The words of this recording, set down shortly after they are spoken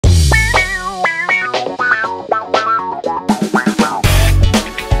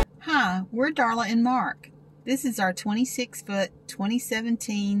Darla and Mark. This is our 26-foot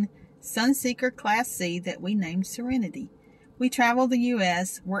 2017 Sunseeker Class C that we named Serenity. We travel the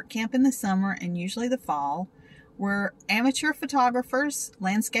U.S., work camp in the summer and usually the fall. We're amateur photographers,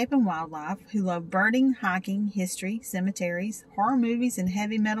 landscape and wildlife, who love birding, hiking, history, cemeteries, horror movies, and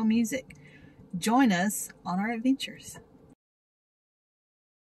heavy metal music. Join us on our adventures.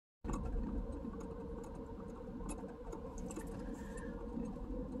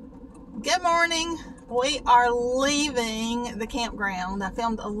 Good morning. We are leaving the campground. I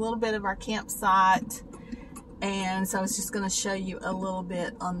filmed a little bit of our campsite, and so I was just going to show you a little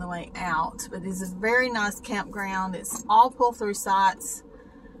bit on the way out. But this is a very nice campground. It's all pull-through sites.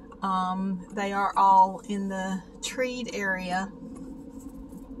 They are all in the treed area.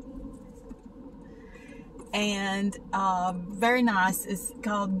 And very nice. It's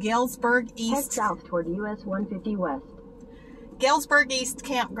called Galesburg East. Head south toward US 150 West. Galesburg East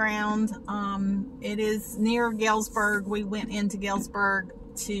Campground. It is near Galesburg. We went into Galesburg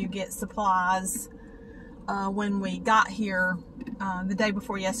to get supplies when we got here the day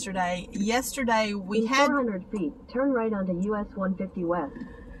before yesterday. Yesterday we had 400 feet. Turn right onto US 150 West.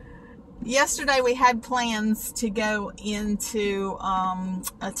 Yesterday we had plans to go into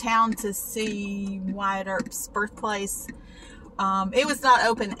a town to see Wyatt Earp's birthplace. It was not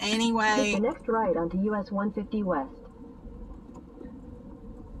open anyway. Take the next right onto US 150 West.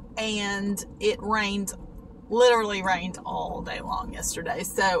 And it rained, literally rained all day long yesterday.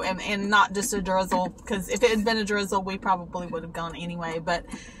 So, and not just a drizzle, because if it had been a drizzle, we probably would have gone anyway. But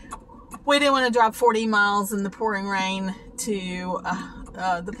we didn't want to drive 40 miles in the pouring rain to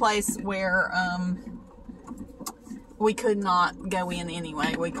the place where we could not go in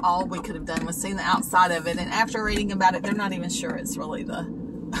anyway. All we could have done was seen the outside of it. And after reading about it, they're not even sure it's really the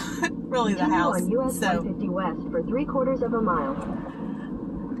really the house. On US 150 West for 3/4 of a mile.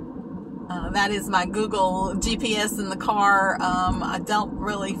 That is my Google GPS in the car. I don't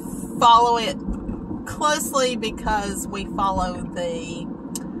really follow it closely because we follow the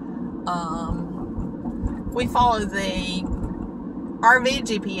RV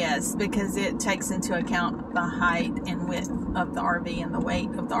GPS because it takes into account the height and width of the RV and the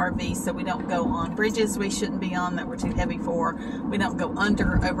weight of the RV. So we don't go on bridges we shouldn't be on that we're too heavy for. We don't go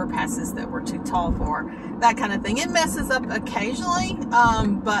under overpasses that we're too tall for. That kind of thing. It messes up occasionally,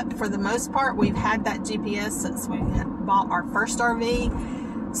 but for the most part, we've had that GPS since we had bought our first RV.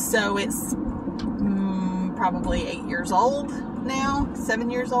 So it's probably 8 years old now,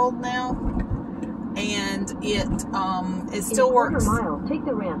 7 years old now. And it still works. In a quarter mile, take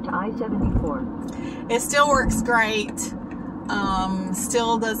the ramp to I-74. It still works great.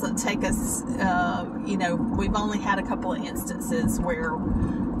 Still doesn't take us, we've only had a couple of instances where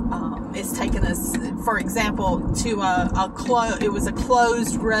it's taken us, for example, to it was a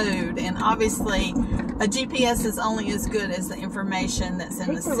closed road, and obviously a GPS is only as good as the information that's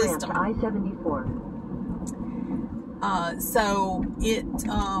in the system. Take the ramp to I-74. So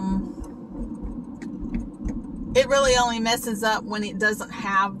it really only messes up when it doesn't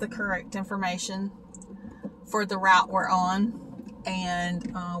have the correct information for the route we're on.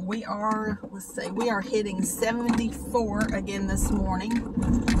 And we are hitting 74 again this morning. In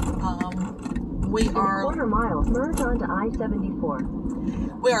a quarter mile, merge onto I-74.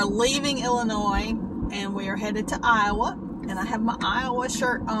 We are leaving Illinois and we are headed to Iowa. And I have my Iowa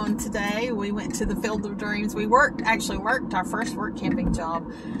shirt on today. We went to the Field of Dreams. We actually worked our first work camping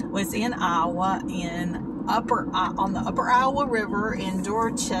job was in Iowa on the Upper Iowa River in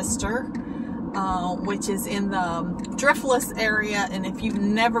Dorchester, which is in the Driftless area. And if you've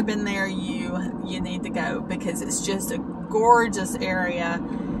never been there, you need to go because it's just a gorgeous area.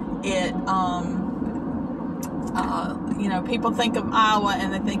 It people think of Iowa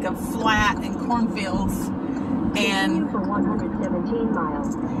and they think of flat and cornfields, and for 117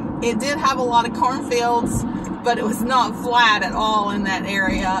 miles. It did have a lot of cornfields, but it was not flat at all in that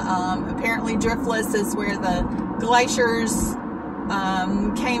area. Apparently Driftless is where the glaciers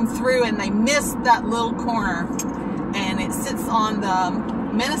came through and they missed that little corner. And it sits on the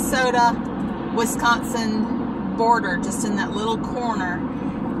Minnesota-Wisconsin border, just in that little corner.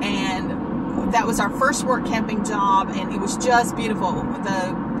 And that was our first work camping job, and it was just beautiful.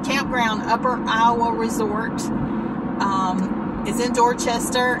 The campground, Upper Iowa Resort, is in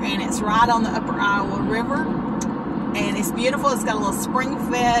Dorchester, and it's right on the Upper Iowa River, and it's beautiful. It's got a little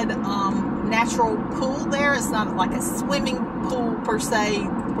spring-fed natural pool there. It's not like a swimming pool per se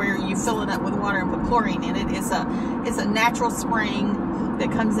where you fill it up with water and put chlorine in it. It's a natural spring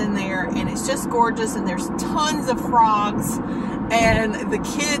that comes in there, and it's just gorgeous, and there's tons of frogs, and the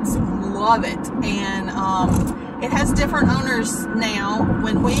kids love it. And It has different owners now.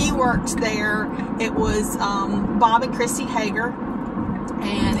 When we worked there, it was Bob and Christy Hager,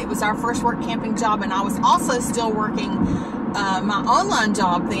 and it was our first work camping job, and I was also still working my online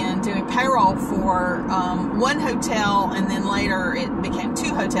job then, doing payroll for one hotel, and then later it became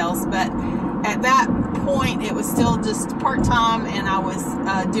 2 hotels, but at that point it was still just part-time, and I was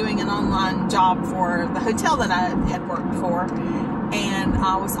doing an online job for the hotel that I had worked for, and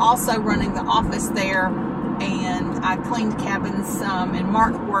I was also running the office there, and I cleaned cabins, and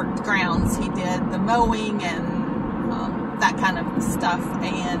Mark worked grounds. He did the mowing and that kind of stuff,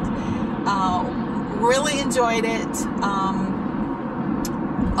 and really enjoyed it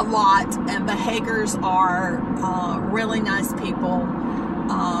a lot. And the Hagers are really nice people,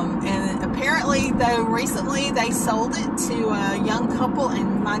 and apparently though recently they sold it to a young couple,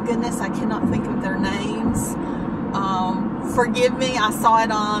 and my goodness, I cannot think of their names. Forgive me, I saw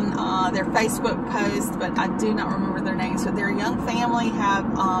it on their Facebook post, but I do not remember their names. But they're a young family, have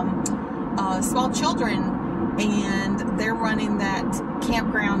small children, and they're running that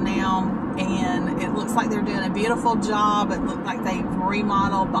campground now, and it looks like they're doing a beautiful job. It looked like they've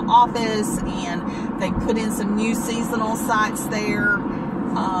remodeled the office, and they put in some new seasonal sites there.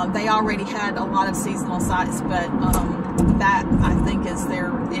 They already had a lot of seasonal sites, but that I think it's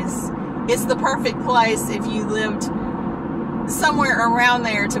the perfect place if you lived somewhere around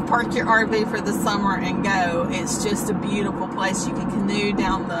there to park your RV for the summer and go. It's just a beautiful place. You can canoe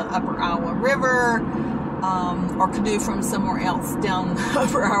down the Upper Iowa River, or canoe from somewhere else down the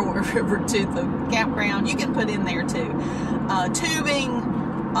Upper Iowa River to the campground. You can put in there too. Tubing,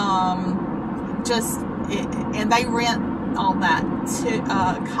 and they rent all that,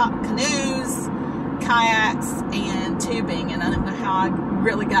 canoes, kayaks, and tubing. And I don't know how I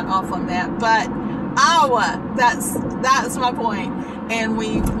really got off on that, but Iowa, that's my point. And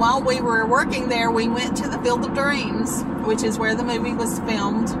while we were working there, we went to the Field of Dreams, which is where the movie was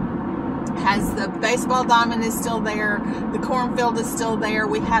filmed. Has the baseball diamond is still there, the cornfield is still there.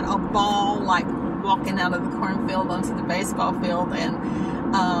 We had a ball, like walking out of the cornfield onto the baseball field, and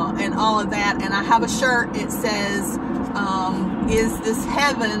all of that. And I have a shirt, it says, is this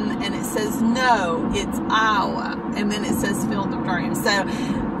heaven? And it says, no, it's Iowa. And then it says Field of Dreams. So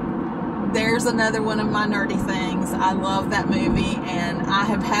there's another one of my nerdy things. I love that movie, and I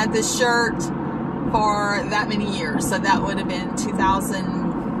have had this shirt for that many years. So that would have been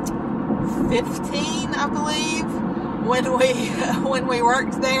 2015, I believe, when we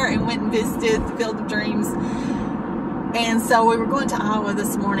worked there and went and visited the Field of Dreams. And so we were going to Iowa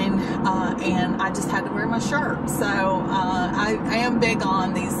this morning, and I just had to wear my shirt. So I am big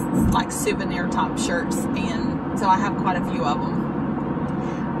on these like souvenir type shirts, and so I have quite a few of them.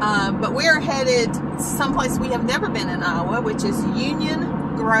 But we are headed someplace we have never been in Iowa, which is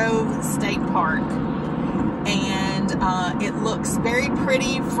Union Grove State Park. And it looks very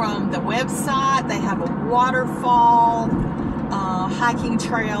pretty from the website. They have a waterfall, hiking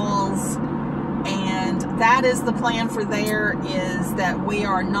trails, and that is the plan for there, is that we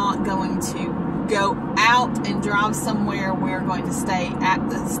are not going to go out and drive somewhere. We're going to stay at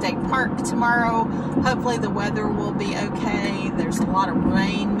the state park tomorrow. Hopefully the weather will be okay. There's a lot of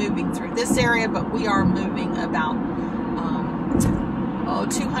rain moving through this area, but we are moving about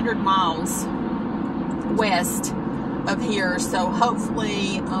 200 miles west of here, so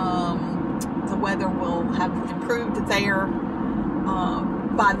hopefully the weather will have improved there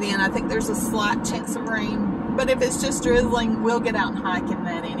by then. I think there's a slight chance of rain, but if it's just drizzling, we'll get out and hike in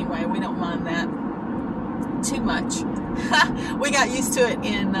that anyway. We don't mind that too much. We got used to it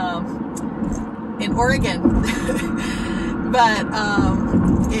in Oregon, but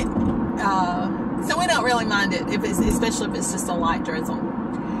so we don't really mind it, especially if it's just a light drizzle.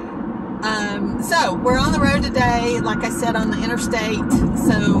 So we're on the road today, like I said, on the interstate.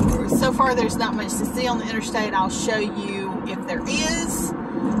 So far there's not much to see on the interstate. I'll show you if there is,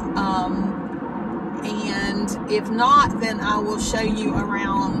 and if not, then I will show you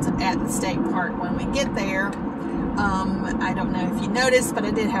around at the state park when we get there. I don't know if you noticed, but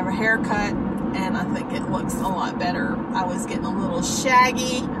I did have a haircut, and I think it looks a lot better. I was getting a little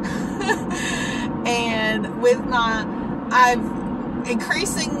shaggy, and with I've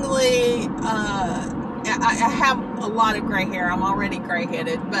increasingly, I have a lot of gray hair. I'm already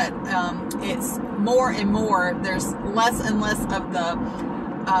gray-headed, but it's more and more. There's less and less of the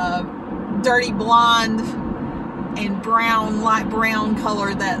dirty blonde and brown, light brown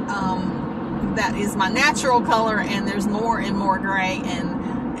color that that is my natural color, and there's more and more gray. And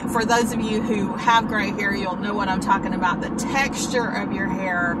for those of you who have gray hair, you'll know what I'm talking about. The texture of your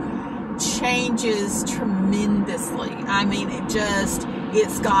hair changes tremendously. I mean,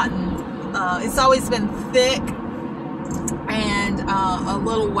 it's gotten, it's always been thick, and a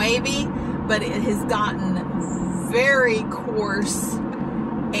little wavy, but it has gotten very coarse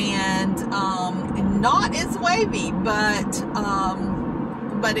and not as wavy, but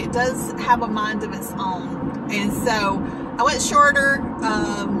it does have a mind of its own. And so I went shorter.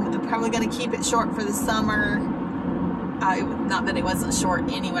 I'm probably going to keep it short for the summer. Not that it wasn't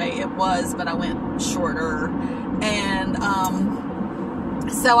short anyway, it was, but I went shorter. And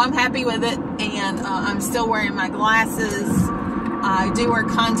so I'm happy with it, and I'm still wearing my glasses. I do wear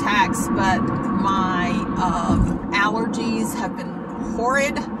contacts, but my allergies have been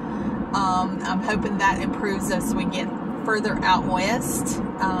horrid. I'm hoping that improves as we get further out west.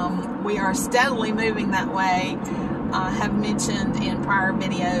 We are steadily moving that way. I have mentioned in prior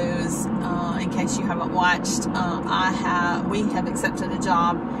videos, in case you haven't watched, we have accepted a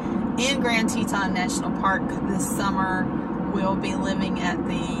job in Grand Teton National Park this summer. We'll be living at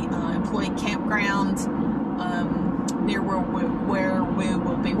the employee campground near where we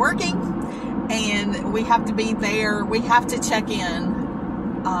will be working, and we have to be there. We have to check in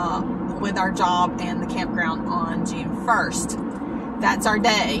with our job and the campground on June 1st. That's our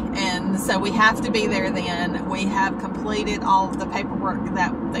day, and so we have to be there then. We have completed all of the paperwork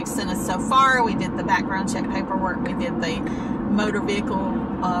that they've sent us so far. We did the background check paperwork. We did the motor vehicle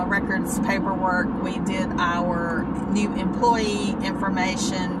records paperwork. We did our new employee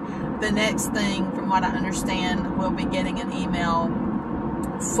information. The next thing, from what I understand, we'll be getting an email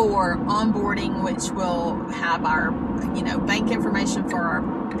for onboarding, which will have our, bank information for our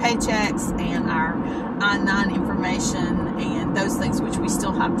paychecks and our I-9 information and those things, which we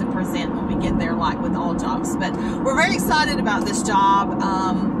still have to present when we get there, like with all jobs. But we're very excited about this job,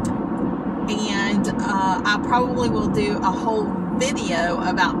 and I probably will do a whole video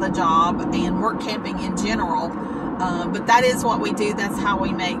about the job and work camping in general. But that is what we do. That's how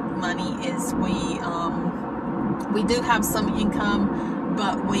we make money. Is we do have some income,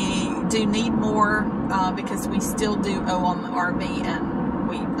 but we do need more because we still do owe on the RV and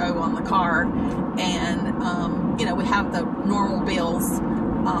we owe on the car, and we have the normal bills,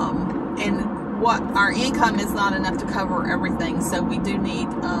 and what our income is not enough to cover everything, so we do need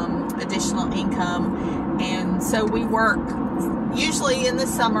additional income. And so we work, usually in the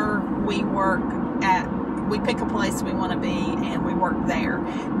summer, we pick a place we want to be and we work there.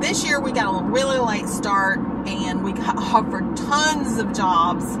 This year we got a really late start and we got offered tons of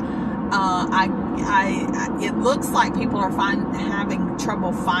jobs. It looks like people are having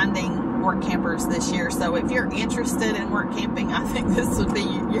trouble finding work campers this year. So if you're interested in work camping, I think this would be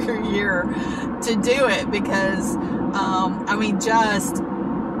your year to do it, because just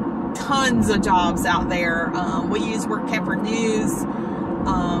tons of jobs out there. We use Work Camper News,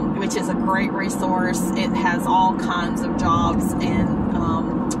 which is a great resource. It has all kinds of jobs, and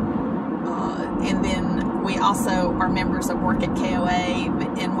then we also are members of Work at KOA,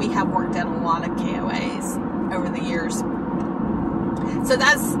 and we have worked at a lot of KOAs over the years. So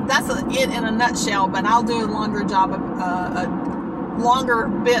that's it in a nutshell. But I'll do a longer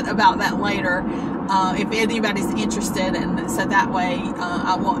bit about that later if anybody's interested, and so that way you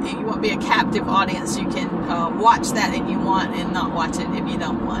won't be a captive audience. You can watch that if you want and not watch it if you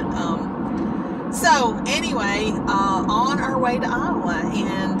don't want. So anyway, on our way to Iowa,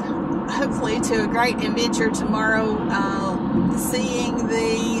 and hopefully to a great adventure tomorrow. Seeing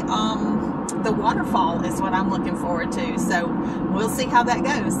the waterfall is what I'm looking forward to. So we'll see how that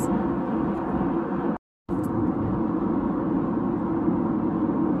goes.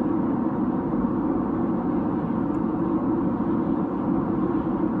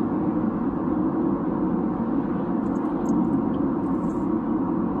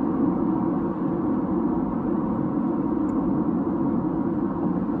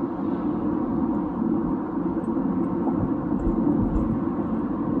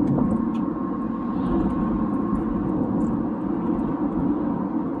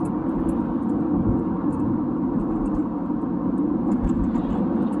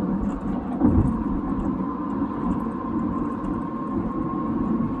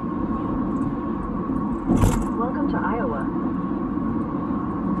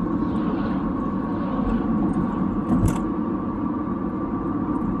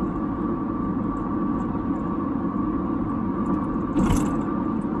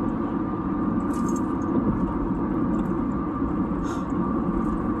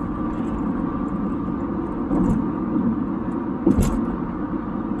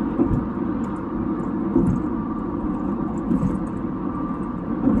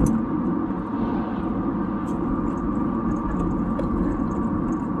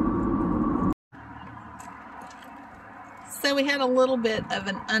 we had a little bit of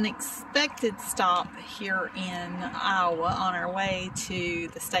an unexpected stop here in Iowa on our way to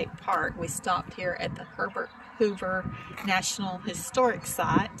the state park. We stopped here at the Herbert Hoover National Historic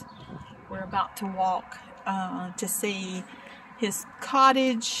Site. We're about to walk to see his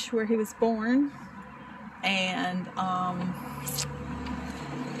cottage where he was born and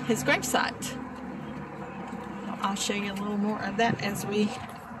his gravesite. I'll show you a little more of that as we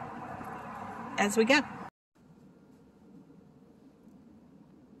go.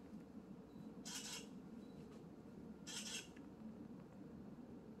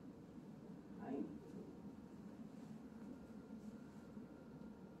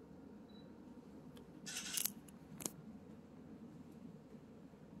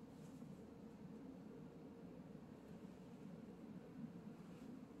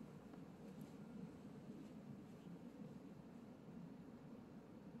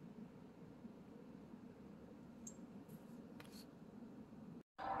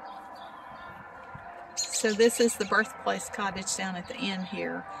 So this is the birthplace cottage down at the end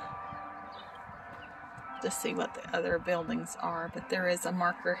here. To see what the other buildings are, but there is a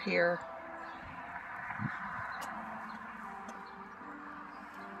marker here.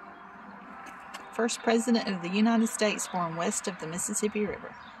 First President of the United States born west of the Mississippi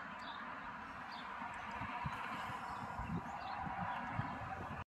River.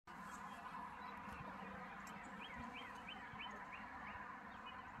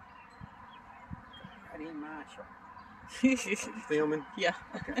 Filming? Yeah.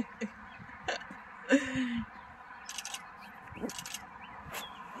 Okay.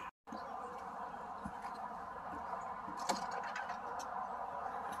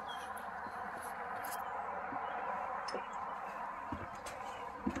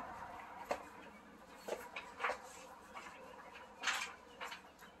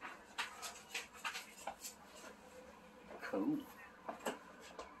 Cool.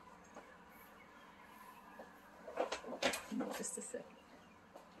 Just a second.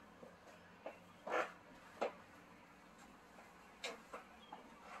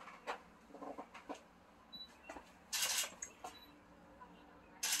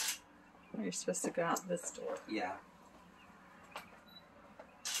 You're supposed to go out this door. Yeah.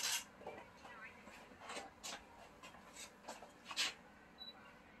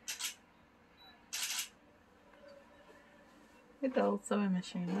 It's the old sewing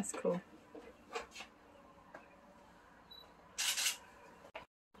machine. That's cool.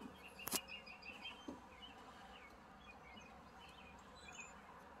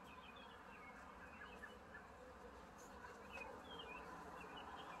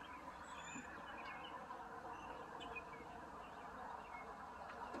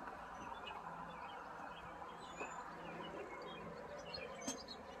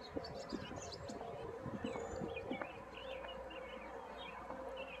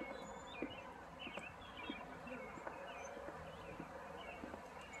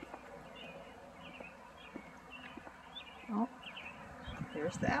 Oh,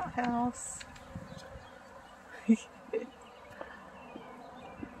 here's the outhouse.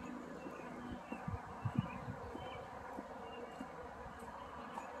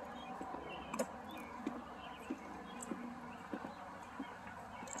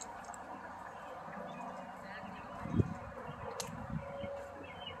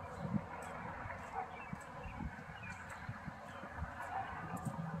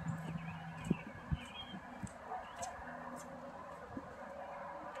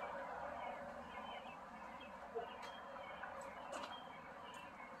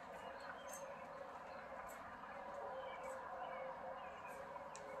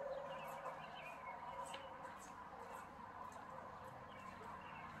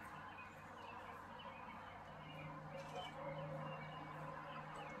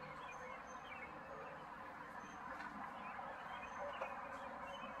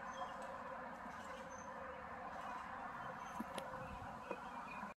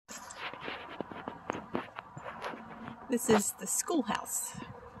 This is the schoolhouse. Put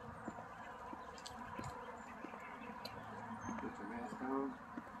your mask on.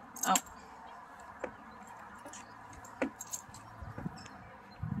 Oh.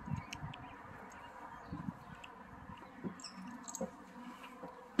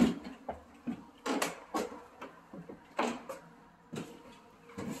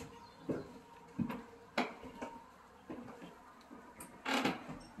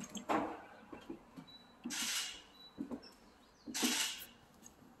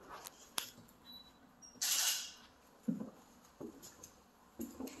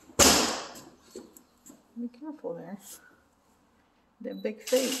 Be careful there. They're big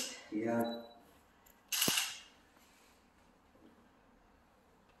feet. Yeah.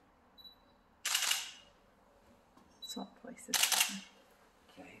 Swap places.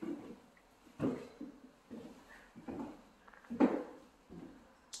 Okay.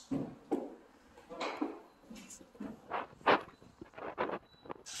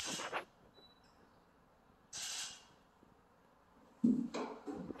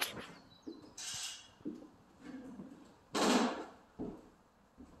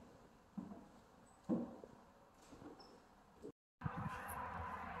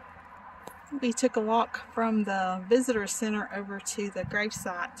 We took a walk from the visitor center over to the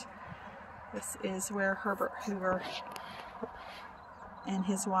gravesite. This is where Herbert Hoover and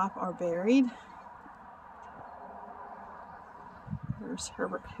his wife are buried. There's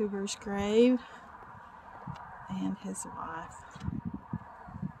Herbert Hoover's grave and his wife.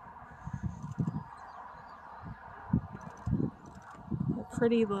 A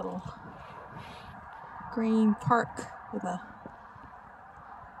pretty little green park with a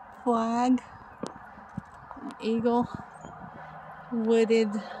flag, an eagle, wooded,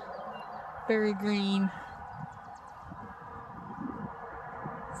 very green.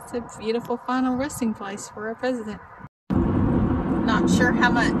 It's a beautiful final resting place for our president. Not sure how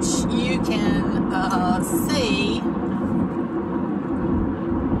much you can see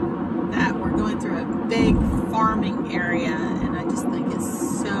that we're going through a big farming area, and I just think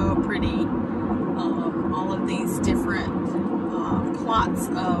it's so pretty. All of these different plots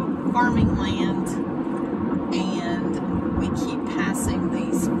of farming land, and we keep passing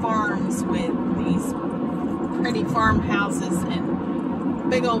these farms with these pretty farmhouses and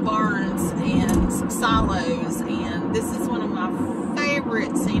big old barns and some silos, and this is one of my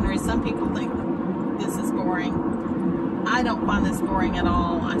favorite scenery. Some people think this is boring. I don't find this boring at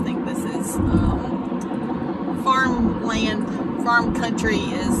all. I think this is farmland, farm country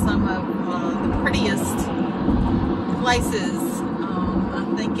is some of the prettiest places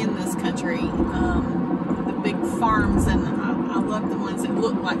I think in this country. The big farms, and I love the ones that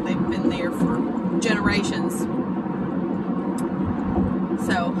look like they've been there for generations.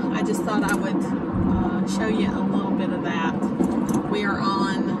 So I just thought I would show you a little bit of that. We are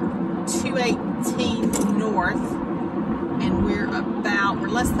on 218 North, and we're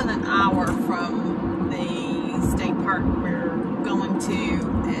less than an hour from the state park we're going to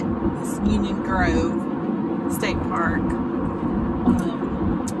at Union Grove State Park.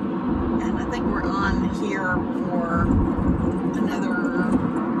 And I think we're on here for another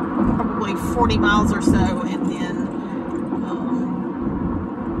probably 40 miles or so, and then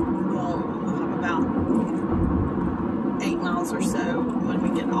we'll have about 8 miles or so when we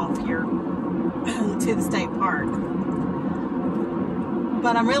get off here to the state park.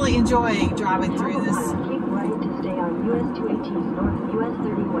 But I'm really enjoying driving through this. Keep right to stay on US 218 North, US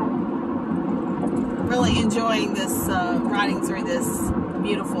 30 West. Really enjoying this, riding through this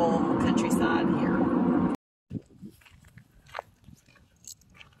beautiful countryside here.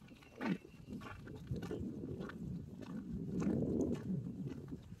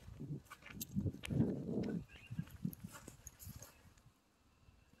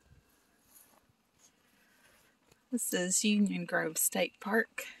 This is Union Grove State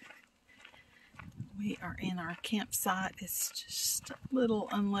Park. We are in our campsite. It's just a little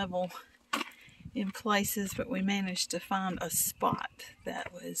unlevel in places, but we managed to find a spot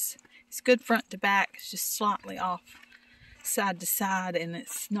that was, it's good front to back, it's just slightly off side to side, and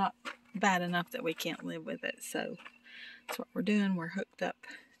it's not bad enough that we can't live with it. So that's what we're doing. We're hooked up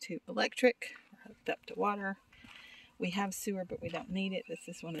to electric, we're hooked up to water. We have sewer, but we don't need it. This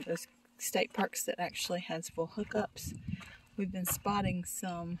is one of those state parks that actually has full hookups. We've been spotting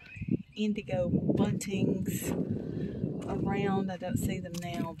some indigo buntings around. I don't see them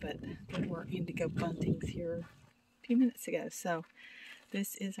now, but there were indigo buntings here a few minutes ago. So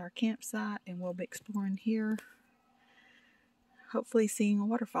this is our campsite, and we'll be exploring here, hopefully seeing a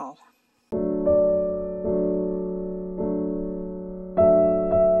waterfall.